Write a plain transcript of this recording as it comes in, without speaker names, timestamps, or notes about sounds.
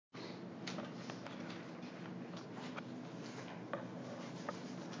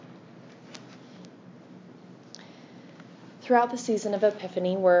Throughout the season of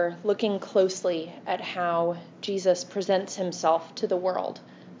Epiphany, we're looking closely at how Jesus presents himself to the world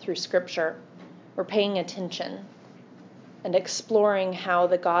through Scripture. We're paying attention and exploring how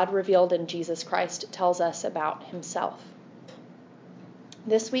the God revealed in Jesus Christ tells us about himself.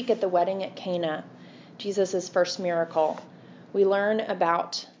 This week at the wedding at Cana, Jesus' first miracle, we learn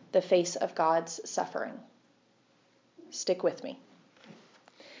about the face of God's suffering. Stick with me.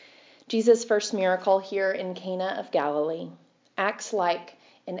 Jesus' first miracle here in Cana of Galilee acts like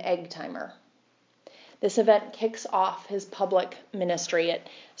an egg timer. This event kicks off his public ministry. It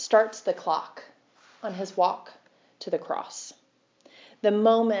starts the clock on his walk to the cross. The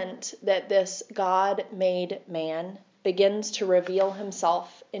moment that this God-made man begins to reveal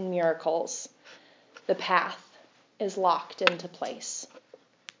himself in miracles, the path is locked into place.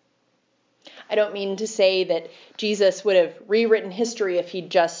 I don't mean to say that Jesus would have rewritten history if he'd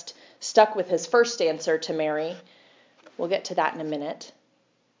just stuck with his first answer to Mary. We'll get to that in a minute.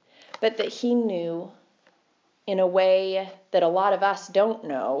 But that he knew, in a way that a lot of us don't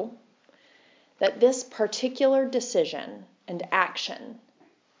know, that this particular decision and action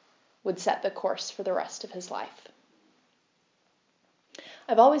would set the course for the rest of his life.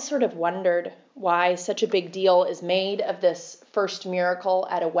 I've always sort of wondered why such a big deal is made of this first miracle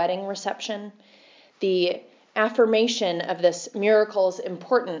at a wedding reception. The affirmation of this miracle's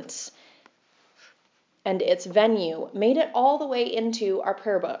importance and its venue made it all the way into our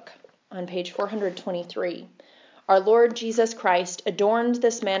prayer book on page 423. Our Lord Jesus Christ adorned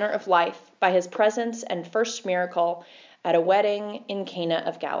this manner of life by his presence and first miracle at a wedding in Cana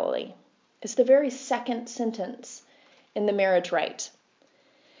of Galilee. It's the very second sentence in the marriage rite.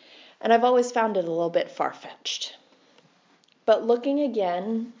 And I've always found it a little bit far-fetched. But looking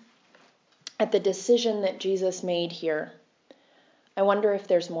again at the decision that Jesus made here, I wonder if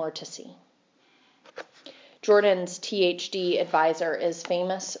there's more to see. Jordan's THD advisor is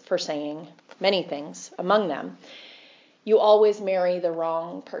famous for saying many things, among them, you always marry the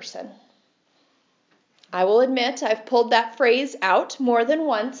wrong person. I will admit I've pulled that phrase out more than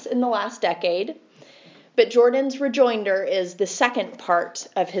once in the last decade, but Jordan's rejoinder is the second part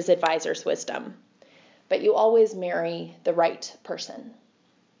of his advisor's wisdom. But you always marry the right person.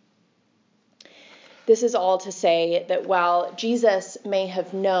 This is all to say that while Jesus may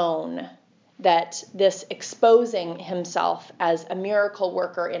have known that this exposing himself as a miracle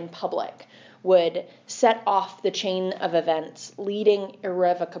worker in public would set off the chain of events leading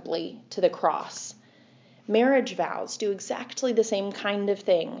irrevocably to the cross, marriage vows do exactly the same kind of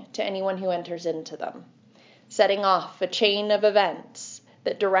thing to anyone who enters into them, setting off a chain of events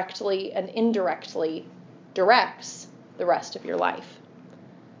that directly and indirectly directs the rest of your life.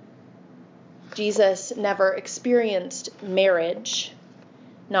 Jesus never experienced marriage,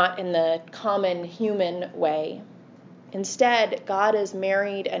 not in the common human way. Instead, God is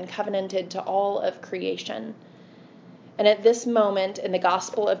married and covenanted to all of creation. And at this moment in the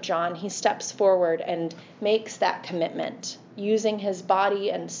Gospel of John, he steps forward and makes that commitment, using his body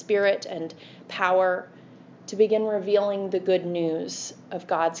and spirit and power to begin revealing the good news of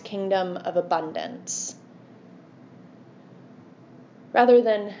God's kingdom of abundance. Rather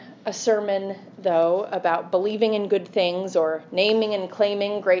than a sermon, though, about believing in good things or naming and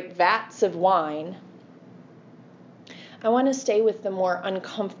claiming great vats of wine, I want to stay with the more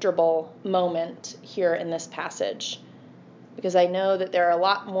uncomfortable moment here in this passage, because I know that there are a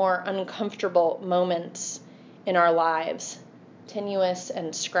lot more uncomfortable moments in our lives, tenuous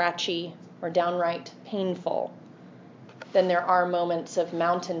and scratchy or downright painful, than there are moments of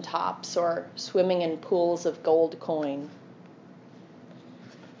mountaintops or swimming in pools of gold coin.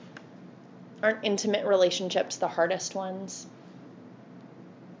 Aren't intimate relationships the hardest ones?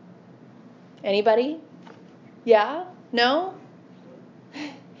 Anybody? Yeah? No?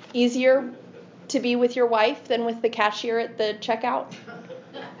 Easier to be with your wife than with the cashier at the checkout?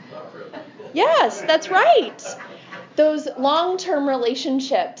 Yes, that's right. Those long-term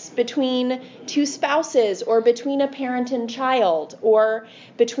relationships between two spouses or between a parent and child or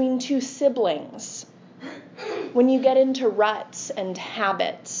between two siblings. When you get into ruts and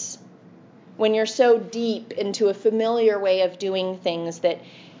habits, when you're so deep into a familiar way of doing things that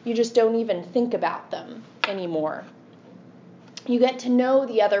you just don't even think about them anymore. You get to know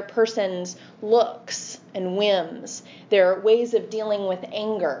the other person's looks and whims, their ways of dealing with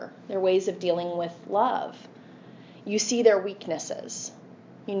anger, their ways of dealing with love. You see their weaknesses.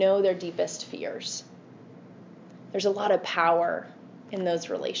 You know their deepest fears. There's a lot of power in those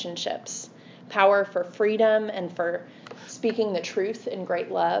relationships. Power for freedom and for speaking the truth in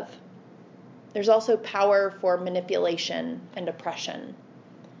great love. There's also power for manipulation and oppression.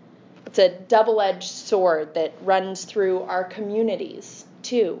 It's a double-edged sword that runs through our communities,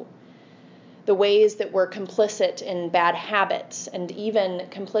 too. The ways that we're complicit in bad habits and even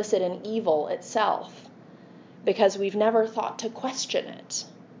complicit in evil itself, because we've never thought to question it,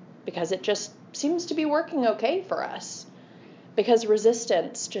 because it just seems to be working okay for us, because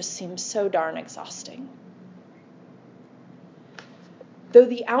resistance just seems so darn exhausting. Though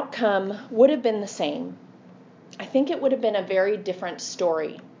the outcome would have been the same, I think it would have been a very different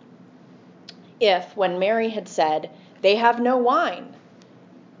story if, when Mary had said, "They have no wine,"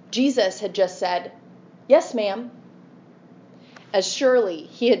 Jesus had just said, "Yes, ma'am," as surely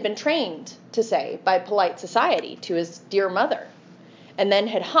he had been trained to say by polite society to his dear mother, and then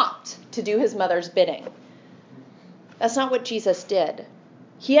had hopped to do his mother's bidding. That's not what Jesus did.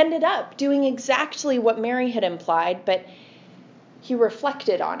 He ended up doing exactly what Mary had implied, but he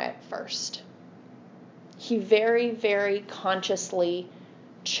reflected on it first. He very, very consciously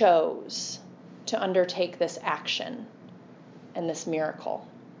chose to undertake this action and this miracle.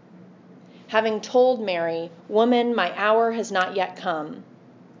 Having told Mary, "Woman, my hour has not yet come,"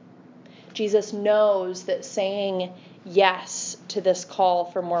 Jesus knows that saying yes to this call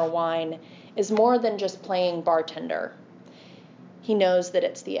for more wine is more than just playing bartender. He knows that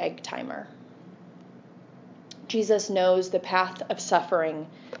it's the egg timer. Jesus knows the path of suffering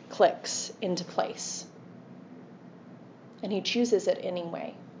clicks into place, and he chooses it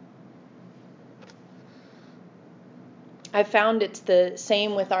anyway. I've found it's the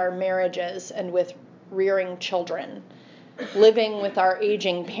same with our marriages and with rearing children, living with our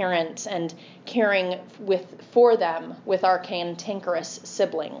aging parents and caring for them with our cantankerous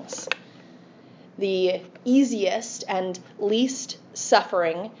siblings. The easiest and least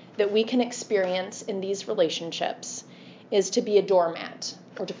suffering that we can experience in these relationships is to be a doormat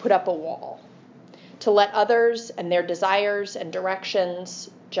or to put up a wall, to let others and their desires and directions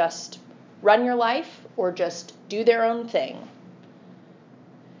just run your life or just do their own thing.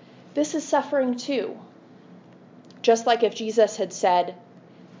 This is suffering too. Just like if Jesus had said,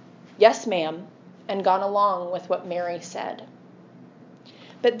 "Yes, ma'am," and gone along with what Mary said.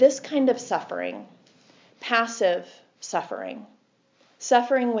 But this kind of suffering, passive suffering,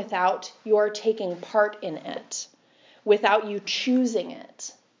 suffering without your taking part in it, without you choosing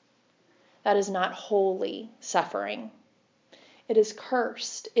it, that is not holy suffering. It is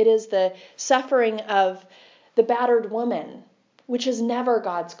cursed. It is the suffering of the battered woman, which is never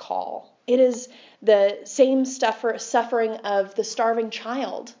God's call. It is the same suffering of the starving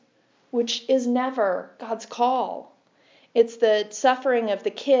child, which is never God's call. It's the suffering of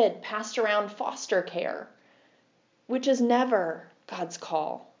the kid passed around foster care, which is never God's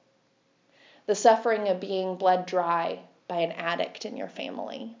call. The suffering of being bled dry by an addict in your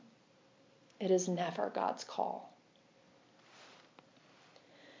family. It is never God's call.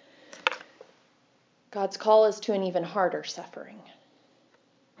 God's call is to an even harder suffering.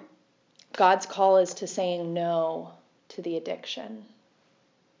 God's call is to saying no to the addiction,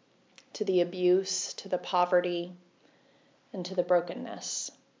 to the abuse, to the poverty, and to the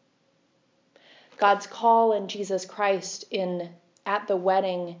brokenness. God's call in Jesus Christ at the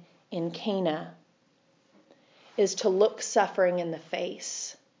wedding in Cana is to look suffering in the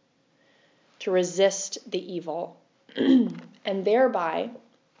face, to resist the evil, and thereby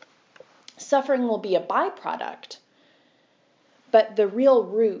suffering will be a byproduct, but the real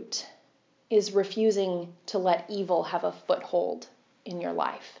root is refusing to let evil have a foothold in your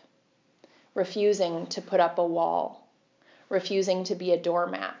life, refusing to put up a wall, refusing to be a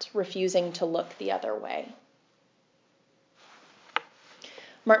doormat, refusing to look the other way.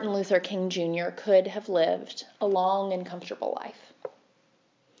 Martin Luther King Jr. could have lived a long and comfortable life.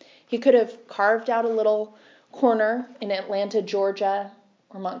 He could have carved out a little corner in Atlanta, Georgia,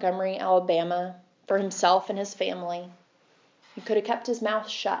 or Montgomery, Alabama, for himself and his family. He could have kept his mouth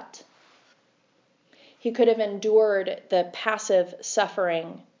shut. He could have endured the passive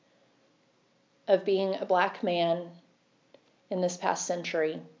suffering of being a black man in this past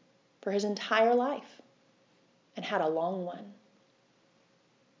century for his entire life and had a long one.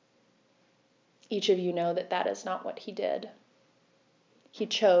 Each of you know that that is not what he did. He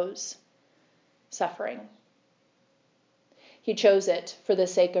chose suffering. He chose it for the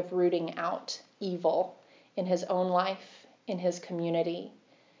sake of rooting out evil in his own life, in his community,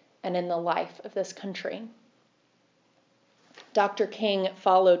 and in the life of this country. Dr. King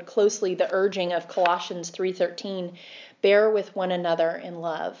followed closely the urging of Colossians 3:13, "Bear with one another in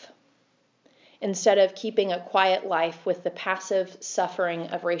love," instead of keeping a quiet life with the passive suffering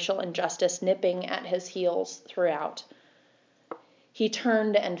of racial injustice nipping at his heels throughout. He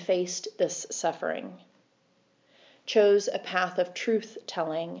turned and faced this suffering, chose a path of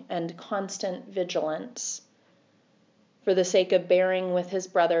truth-telling and constant vigilance for the sake of bearing with his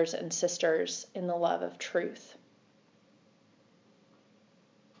brothers and sisters in the love of truth.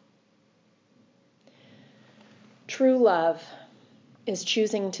 True love is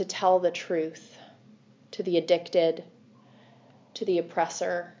choosing to tell the truth to the addicted, to the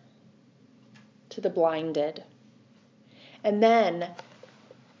oppressor, to the blinded, and then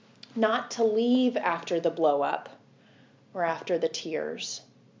not to leave after the blow-up or after the tears,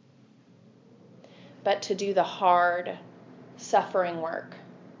 but to do the hard, suffering work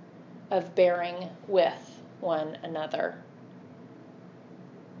of bearing with one another,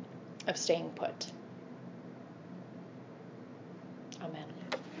 of staying put. Amen.